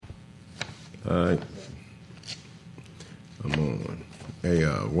All right, I'm on. Hey,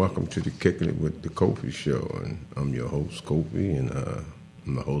 welcome to the Kicking It with the Kofi Show, and I'm your host Kofi, and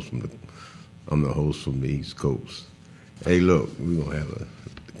I'm the host from the East Coast. Hey, look, we're gonna have a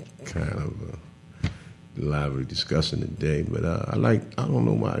kind of a lively discussion today, but I don't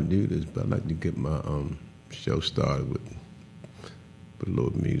know why I do this, but I like to get my show started with a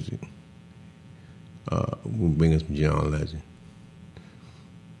little music. We'll bring us some John Legend.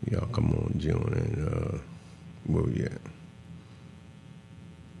 Y'all come on, John, and where we at?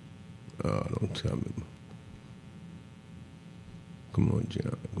 Don't tell me. Come on,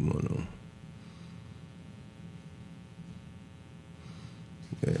 John. Come on.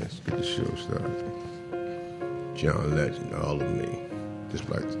 Yeah, let's get the show started. John Legend, All of Me.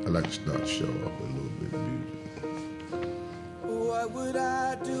 I like to start the show off with a little bit of music. What would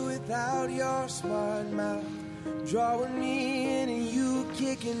I do without your smart mouth? Drawing me in and you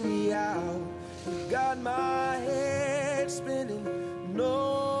kicking me out. You got my head spinning,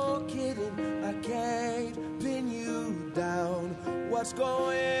 no kidding. I can't pin you down. What's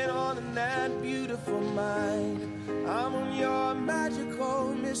going on in that beautiful mind? I'm on your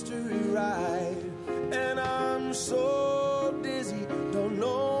magical mystery ride, and I'm so dizzy, don't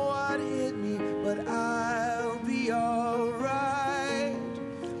know what hit me, but I'll be alright.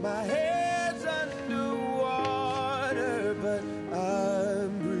 My head's underwater, but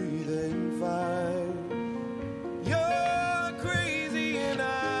I'm breathing fine. You're crazy and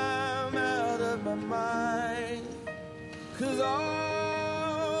I'm out of my mind, 'cause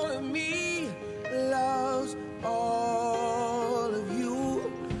all of me loves all of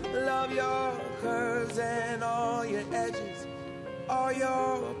you. Love your curves and all your edges, all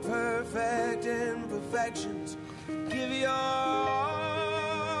your perfect imperfections. Give your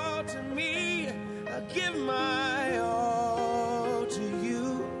all to me, I give my all to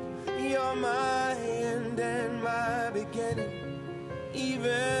you. You're my end and my beginning.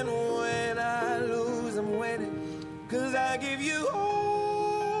 Even when I lose, I'm winning, 'cause I give you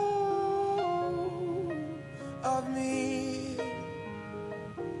all of me,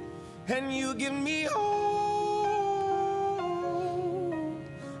 and you give me all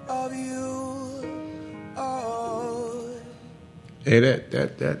of you. Oh. Hey,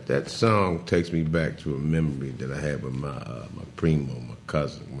 that song takes me back to a memory that I had with my primo, my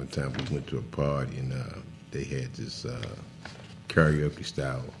cousin. One time we went to a party and they had this karaoke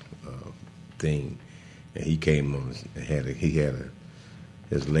style thing, and he came on and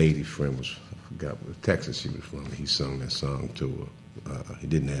his lady friend was, I forgot what Texas she was from. He sung that song to her. He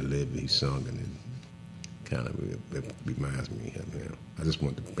didn't have live, but he sung it, and kind of it reminds me of him. I just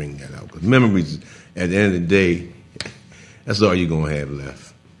wanted to bring that out because memories, at the end of the day, that's all you're gonna have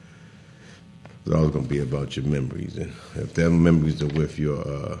left. It's always gonna be about your memories, and if them memories are with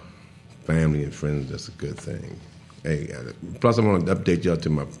your family and friends, that's a good thing. Hey, plus I want to update y'all to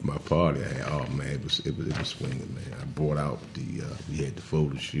my party. Oh man, it was swinging, man. I brought out we had the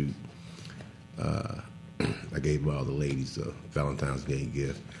photo shoot. I gave all the ladies a Valentine's Day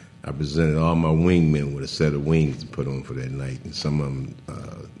gift. I presented all my wingmen with a set of wings to put on for that night, and some of them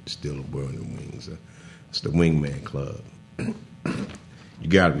still are wearing the wings. It's the Wingman Club. You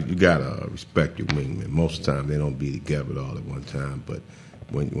gotta respect your wingmen. Most of the time, they don't be together all at one time, but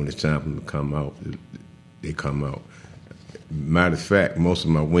when it's time for them to come out, they come out. Matter of fact, most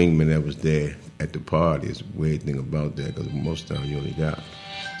of my wingmen that was there at the party, is a weird thing about that, because most of the time you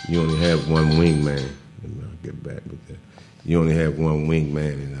only have one wingman. I'll get back with that. You only have one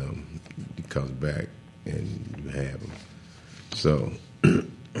wingman, and he comes back, and you have him. So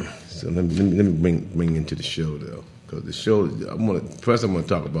let me bring into the show though, because the show. First, I'm gonna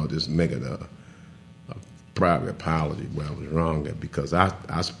talk about this, making a private apology where I was wrong at, because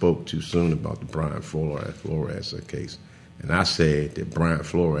I spoke too soon about the Brian Flores case, and I said that Brian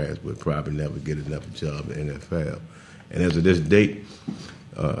Flores would probably never get another job in the NFL. And as of this date,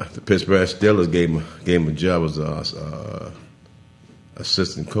 the Pittsburgh Steelers gave him a job as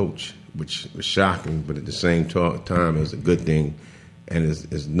assistant coach, which was shocking, but at the same time, it's a good thing. And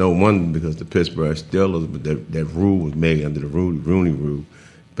it's no wonder, because the Pittsburgh Steelers, that rule was made under the Rooney Rule,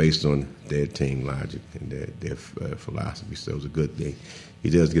 based on their team logic and their philosophy. So it was a good thing. He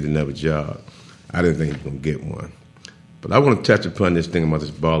does get another job. I didn't think he was going to get one. But I want to touch upon this thing about this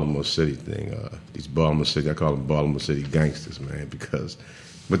Baltimore City thing. These Baltimore City, I call them Baltimore City gangsters, man, because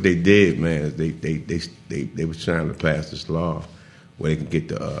what they did, man, is they was trying to pass this law where they can get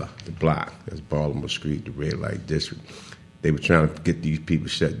the block, that's Baltimore Street, the red light district. They were trying to get these people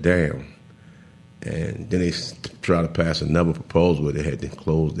shut down. And then they tried to pass another proposal where they had to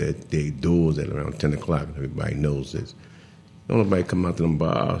close their doors at around 10 o'clock. Everybody knows this. don't nobody come out to them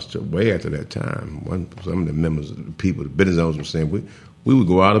bars till way after that time. Some of the members, the people, the business owners were saying we would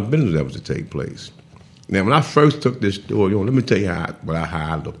go out of business if that was to take place. Now, when I first took this story on, let me tell you how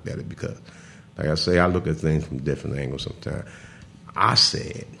I looked at it, because, like I say, I look at things from different angles sometimes. I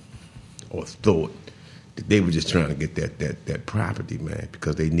said or thought that they were just trying to get that property, man,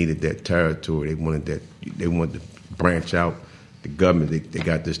 because they needed that territory. They wanted to branch out. The government, they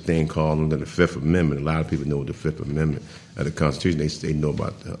got this thing called under the Fifth Amendment. A lot of people know the Fifth Amendment of the Constitution. They know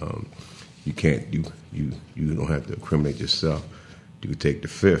about you don't have to incriminate yourself. You can take the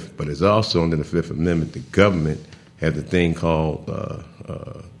Fifth, but it's also under the Fifth Amendment. The government has a thing called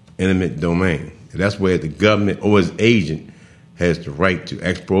eminent domain. And that's where the government or its agent has the right to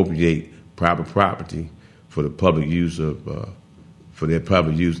expropriate private property for the public use for their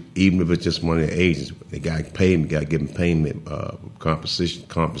public use, even if it's just one of their agents. They got to pay them, got to give them payment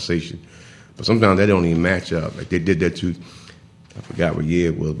compensation. But sometimes they don't even match up. Like they did that to, I forgot what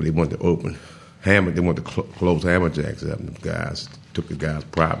year it was, but they wanted to open Hammer. They wanted to close Hammer Jacks up, and the guys took the guy's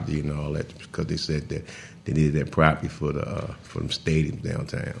property and all that because they said that they needed that property for them stadiums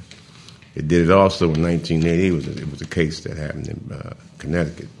downtown. It did it also in 1980. It was a case that happened in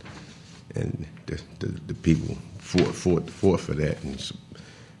Connecticut, and the people fought for that. And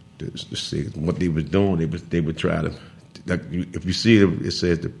to see what they were doing, they would try to. Like, if you see it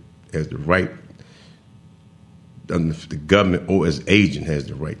says has the right. The government or its agent has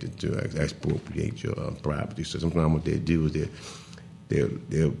the right to expropriate your property. So sometimes what they do is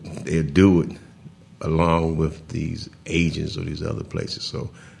they'll do it along with these agents or these other places. So,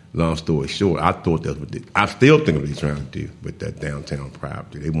 long story short, I thought that's what I still think what they're trying to do with that downtown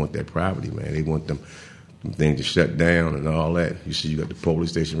property. They want that property, man. They want them things to shut down and all that. You see, you got the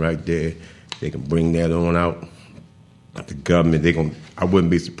police station right there. They can bring that on out. The government, I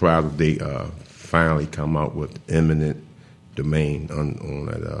wouldn't be surprised if they finally come out with eminent domain on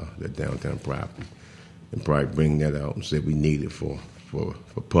that downtown property and probably bring that out and say we need it for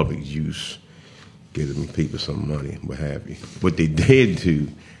public use, give them people some money, what have you. What they did do,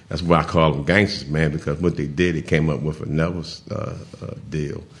 that's why I call them gangsters, man, because what they did, they came up with another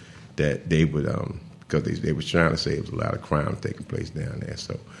deal that they would, because they were trying to say there was a lot of crime taking place down there.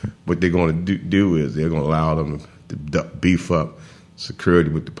 So what they're going to do is they're going to allow them to beef up security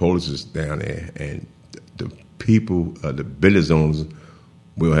with the police down there, and the people, the business owners,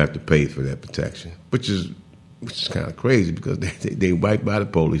 will have to pay for that protection, which is kind of crazy because they right by the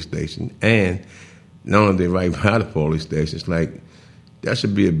police station, and not only they right by the police station, it's like that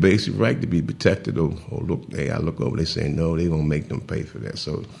should be a basic right to be protected. Or look, I look over, they say no, they gonna make them pay for that.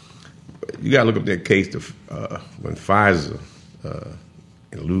 So you gotta look up that case when Pfizer.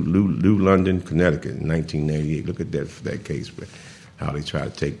 In New London, Connecticut, in 1998. Look at that case, how they try to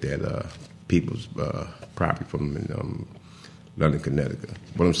take that people's property from them in London, Connecticut.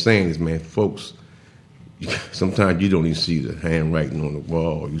 What I'm saying is, man, folks, sometimes you don't even see the handwriting on the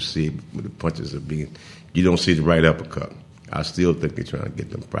wall. You see it with the punches of being. You don't see the right uppercut. I still think they're trying to get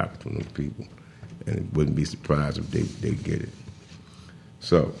them property from those people, and it wouldn't be surprised if they get it.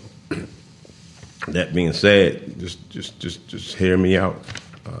 So. That being said, just hear me out.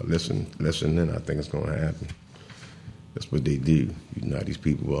 Listen, and I think it's going to happen. That's what they do. You know how these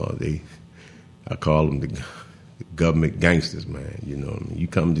people are. I call them the government gangsters, man. You know what I mean? You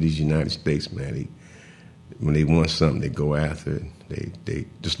come to these United States, man, when they want something, they go after it. They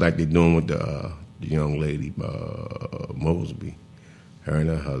just like they're doing with the young lady, Mosby, her and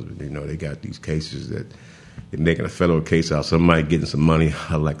her husband. You know, they got these cases that they're making a federal case out, somebody getting some money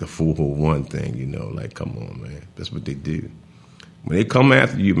like a 401 thing, you know, like, come on, man. That's what they do. When they come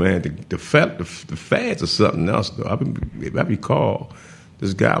after you, man, the feds are something else, though. I recall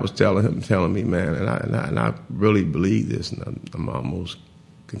this guy was telling me, man, and I really believe this, and I'm almost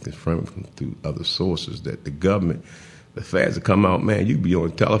can confirm it through other sources, that the government, the feds will come out, man, you be on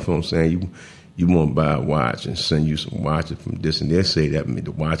the telephone saying you want to buy a watch and send you some watches from this, and they'll say that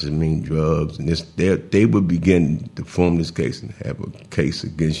the watches mean drugs, and this. They would begin to form this case and have a case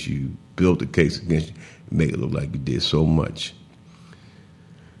against you, build a case against you, and make it look like you did so much.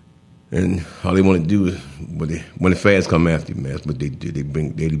 And all they want to do is, when the feds come after you, man, that's what they do. They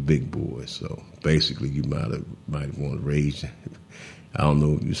the big boys. So basically, you might want to raise. I don't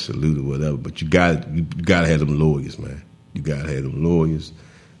know if you salute or whatever, but you got to have them lawyers, man. You got to have them lawyers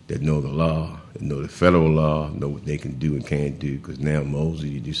that know the law, that know the federal law, know what they can do and can't do. Because now Mosley,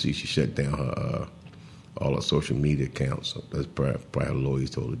 you see, she shut down her all her social media accounts. So that's probably her lawyers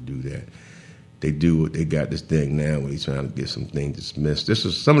told her to do that. They got this thing now where they're trying to get some things dismissed.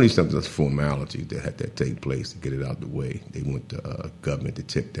 Some of these things are formalities that have to take place to get it out the way. They want the government to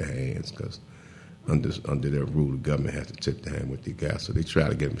tip their hands because under their rule, the government has to tip the hand what they got. So they try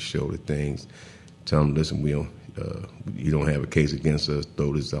to get them to show the things, tell them, listen, we don't, you don't have a case against us,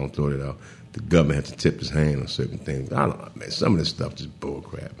 throw this out, throw it out. The government has to tip his hand on certain things. I don't know, man, some of this stuff just bull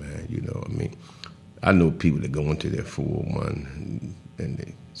crap, man. You know what I mean? I know people that go into their 401 and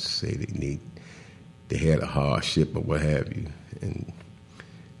they say they had a hardship or what have you, and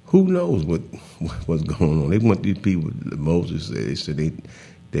who knows what's going on. They want these people, Moses, they said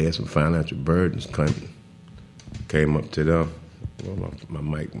they had some financial burdens came up to them. Well, my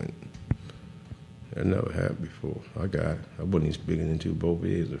mic went. I never had before. I got it. I wasn't even speaking into both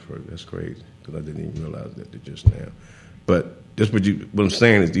ears at first. That's crazy, because I didn't even realize that just now. But that's what I'm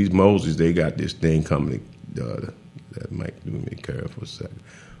saying is these Moses, they got this thing coming. That might do me care for a second.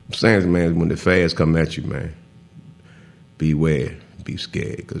 I'm saying, man, when the feds come at you, man, beware, be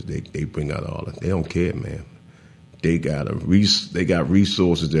scared, because they bring out all that. They don't care, man. They got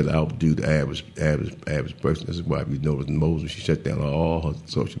resources that outdo the average person. This is why we noticed Moses, she shut down all her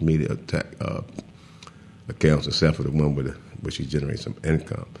social media accounts except for the one where she generates some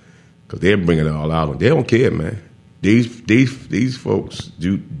income, because they're bringing it all out. They don't care, man. These folks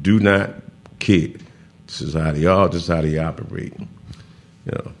do not care. This is how they are. This is how they operate.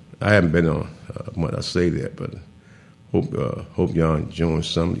 You know, I haven't been on when I say that, but hope y'all enjoying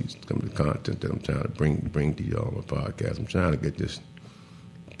some of the content that I'm trying to bring to y'all on my podcast. I'm trying to get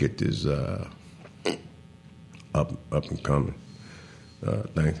this up and coming.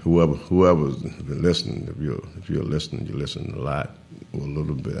 Thanks whoever's been listening. If you're listening, you're listening a lot or a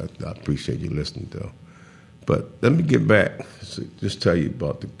little bit. I appreciate you listening though. But let me get back. Just tell you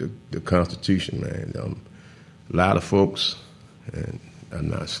about the Constitution, man. A lot of folks, and I'm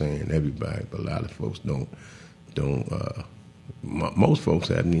not saying everybody, but a lot of folks don't. Most folks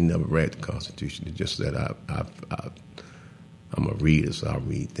haven't even never read the Constitution. They just said I'm a reader, so I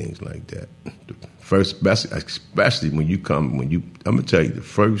read things like that. First, especially I'm gonna tell you the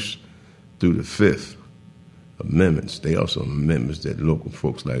first through the fifth amendments. They also amendments that local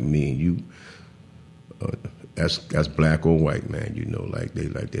folks like me and you, as black or white, man, you know,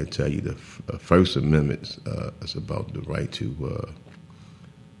 they'll tell you the First Amendment is about the right to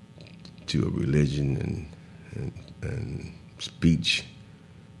a religion and speech,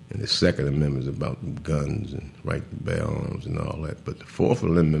 and the Second Amendment is about guns and right to bear arms and all that. But the Fourth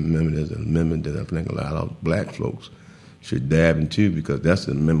Amendment is an amendment that I think a lot of black folks should dab into, because that's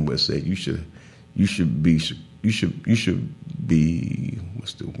the amendment where it says you should be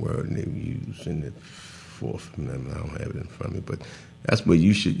what's the word they use in the Fourth Amendment? I don't have it in front of me, but that's where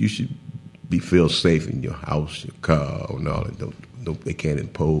you should feel safe in your house, your car, and all that. They can't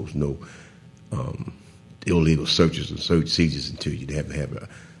impose no illegal searches and search seizures until you have to have a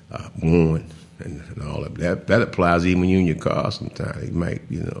warrant and all of that. That applies even when you're in your car sometimes. It might,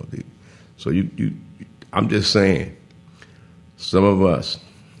 you know. So I'm just saying, some of us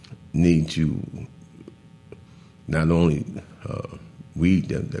need to not only read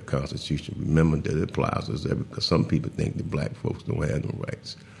the Constitution, remember that it applies to us, because some people think that black folks don't have no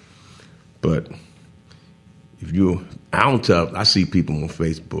rights. But I see people on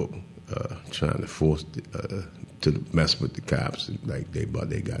Facebook trying to force to mess with the cops, like they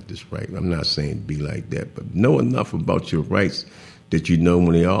got this right. I'm not saying be like that, but know enough about your rights that you know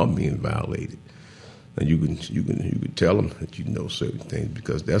when they are being violated, and you can tell them that you know certain things,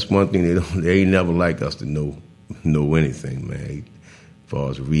 because that's one thing they ain't never like us to know anything, man, as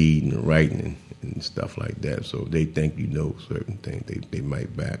far as reading and writing and stuff like that. So they think you know certain things, they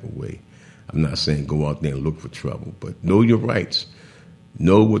might back away. I'm not saying go out there and look for trouble, but know your rights.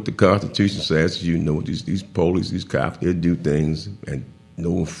 Know what the Constitution says. You know these police, these cops, they do things and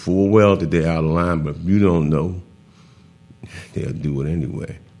know full well that they're out of line. But if you don't know, they'll do it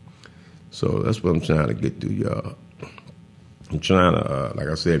anyway. So that's what I'm trying to get to, y'all. I'm trying to, like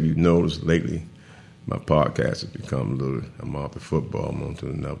I said, if you noticed lately, my podcast has become a little. I'm off the football. I'm on to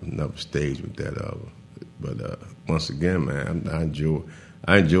another stage with that. But once again, man, I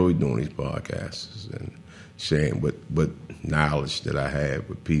enjoy doing these podcasts and sharing what knowledge that I have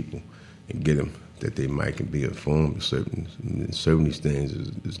with people, and get them that they might can be informed of certain these things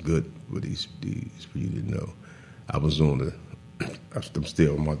is good for these for you to know. I'm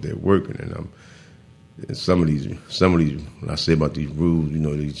still out there working, and some of these when I say about these rules, you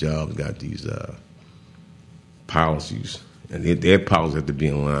know, these jobs got these policies, and their policies have to be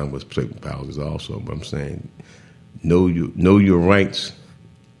in line with certain policies also. But I'm saying know your rights.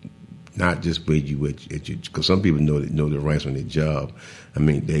 Not just where you because some people know their rights on their job. I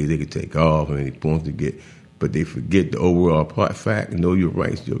mean, they could take off and they want to get, but they forget the overall fact. Know your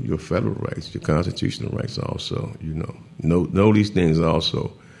rights, your federal rights, your constitutional rights also. You know these things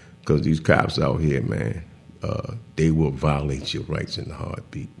also Because these cops out here, man, they will violate your rights in the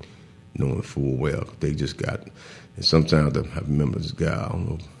heartbeat, knowing full well. They just got, and sometimes I remember this guy, I don't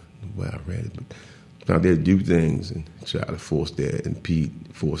know where I read it, but sometimes they'll do things and try to force their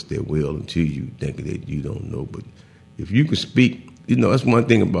will into you, thinking that you don't know. But if you can speak, that's one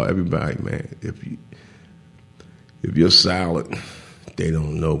thing about everybody, man. If you're silent, they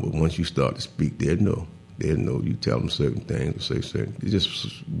don't know. But once you start to speak, they'll know. They'll know. You tell them certain things, or say certain. It's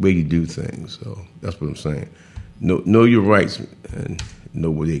just the way you do things. So that's what I'm saying. Know your rights and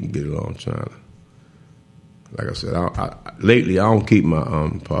know where they can get it on. Trying to, like I said, lately I don't keep my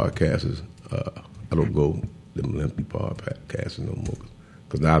podcasts. I don't go them lengthy podcasts no more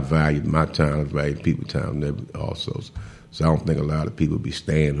because I value my time, I value people's time also. So I don't think a lot of people be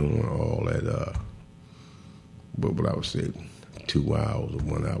staying on all that. What I would say, 2 hours or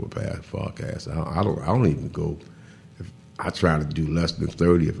 1 hour past podcast. I don't even go. I try to do less than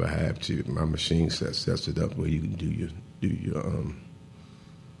 30 if I have to. My machine sets it up where you can do your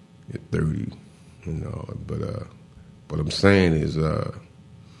 30, But what I'm saying is, I'm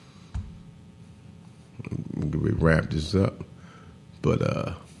gonna wrap this up. But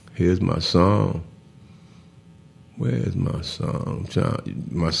here's my song. Where's my song?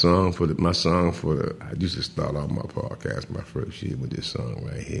 My song for the. I used to start off my podcast my first year with this song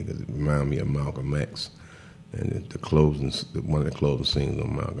right here because it reminds me of Malcolm X, and one of the closing scenes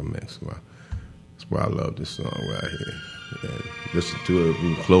on Malcolm X. That's why I love this song right here. And listen to it.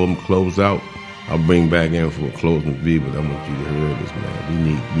 We close out. I'll bring back in for a closing view, but I want you to hear this, man.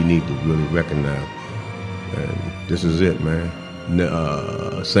 We need to really recognize, and this is it, man.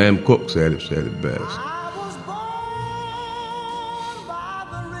 Sam Cooke said it best.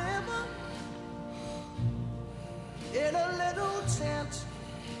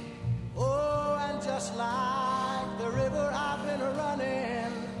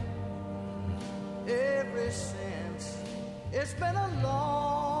 It's been a long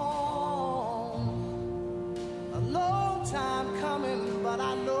time coming, but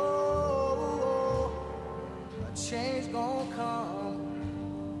I know a change gonna come.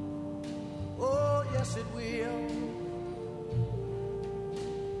 Oh, yes it will.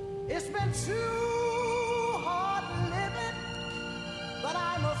 It's been too hard living, but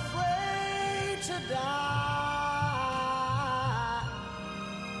I'm afraid to die.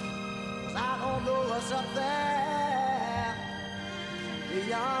 'Cause I don't know what's up there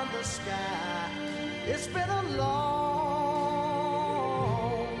beyond the sky. It's been a long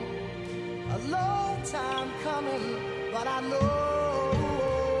time coming, but I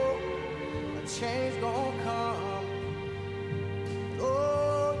know a change gonna come.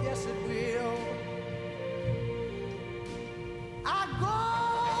 Oh, yes it will. I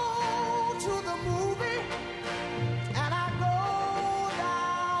go to the movie and I go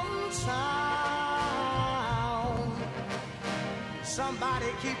downtown. Somebody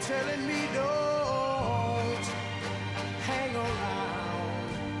keep telling me don't hang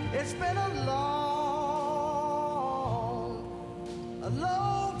around. It's been a long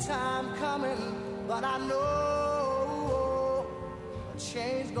time coming, but I know a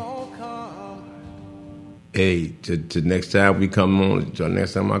change gonna come. Hey, to next time I come on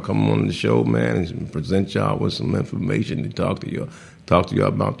the show, man, and present y'all with some information and talk to y'all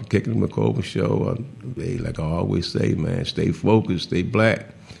about the Kicking It with Cobra show. Hey, like I always say, man, stay focused, stay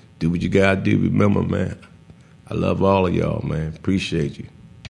black, do what you gotta do. Remember, man, I love all of y'all, man. Appreciate you.